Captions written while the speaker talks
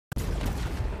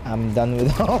I'm done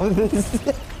with all of this.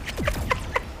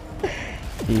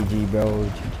 GG, bro.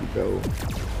 GG, bro.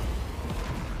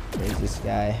 Where's this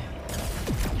guy?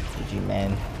 GG,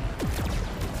 man.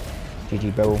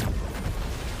 GG, bro.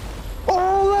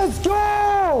 Oh, let's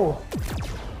go!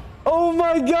 Oh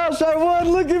my gosh, I won.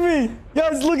 Look at me.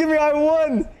 Guys, look at me. I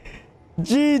won.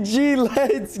 GG,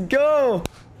 let's go.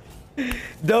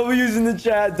 W's in the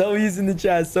chat. W's in the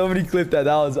chat. Somebody clipped that.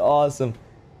 That was awesome.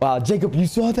 Wow, Jacob, you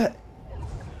saw that?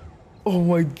 Oh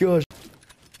my gosh.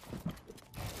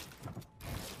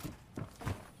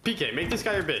 PK, make this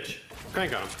guy your bitch.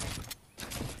 Crank on him.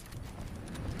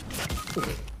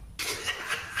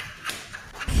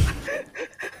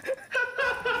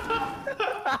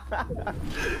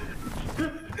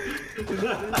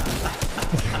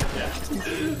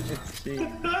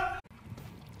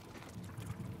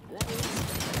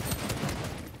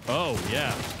 Oh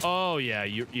yeah. Oh yeah.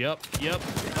 Yep.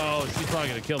 Oh, she's probably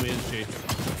gonna kill me, isn't she?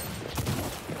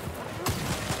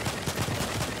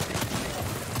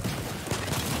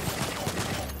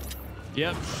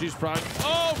 Yep, she's probably.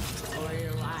 Oh!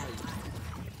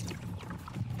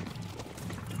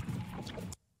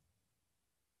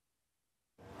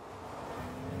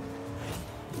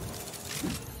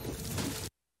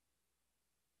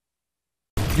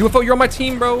 UFO, you're on my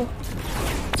team, bro.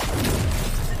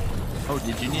 Oh,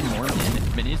 did you need more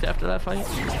minis after that fight?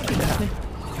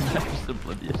 I'm just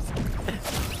oblivious.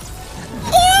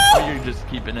 Oh, you're just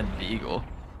keeping it legal.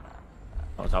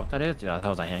 Oh, is that what that is? Yeah, that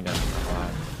was a handgun.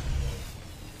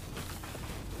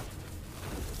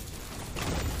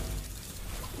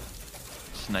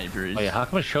 Snipers. Oh yeah, how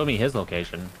come it showed me his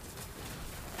location?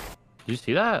 Did you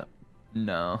see that?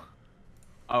 No.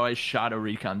 Oh, I shot a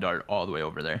recon dart all the way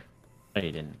over there. No,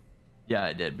 you didn't. Yeah,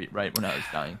 I did. Right when I was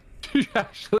dying.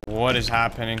 What is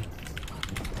happening?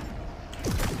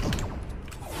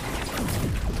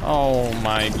 Oh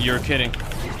my, you're kidding.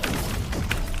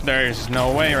 There's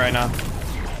no way right now.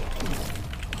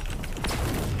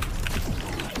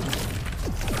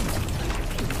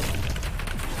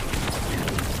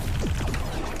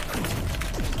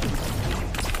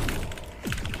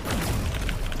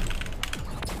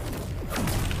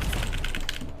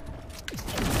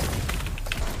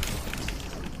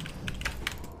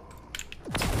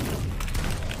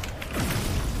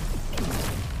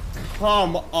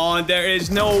 Come on, there is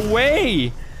no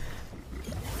way.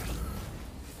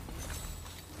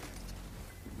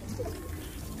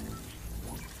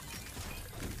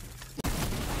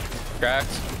 Cracked.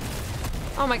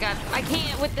 Oh my god, I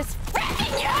can't with this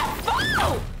freaking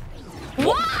UFO!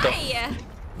 Why?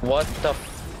 What the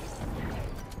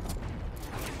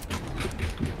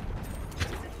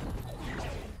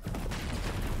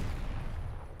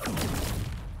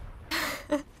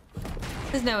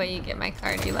There's no way you get my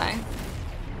card, Eli.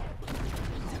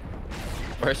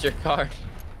 Where's your card?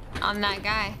 On that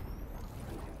guy.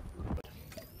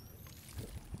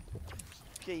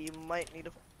 Okay, you might need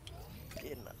to,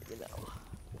 you know,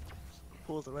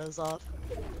 pull the res off.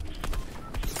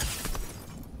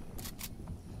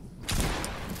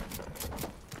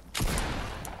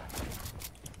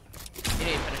 You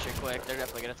need to finish it quick. They're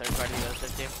definitely gonna third party the other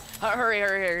team.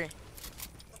 Hurry.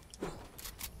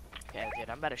 Yeah, dude,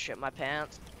 I'm about to shit my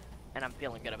pants, and I'm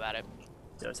feeling good about it.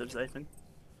 Joseph's Nathan.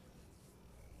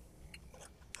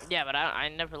 Yeah, but I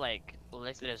never like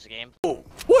listened to this game. Oh,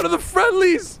 what are the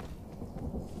friendlies?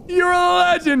 You're a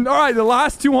legend. All right, the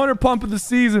last 200 pump of the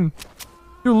season.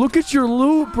 Dude, look at your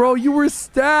loot, bro. You were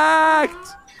stacked.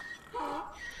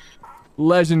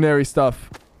 Legendary stuff.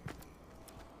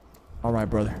 All right,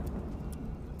 brother.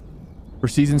 For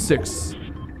season 6.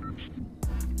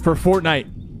 For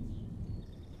Fortnite.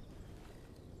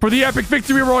 For the epic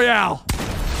victory royale.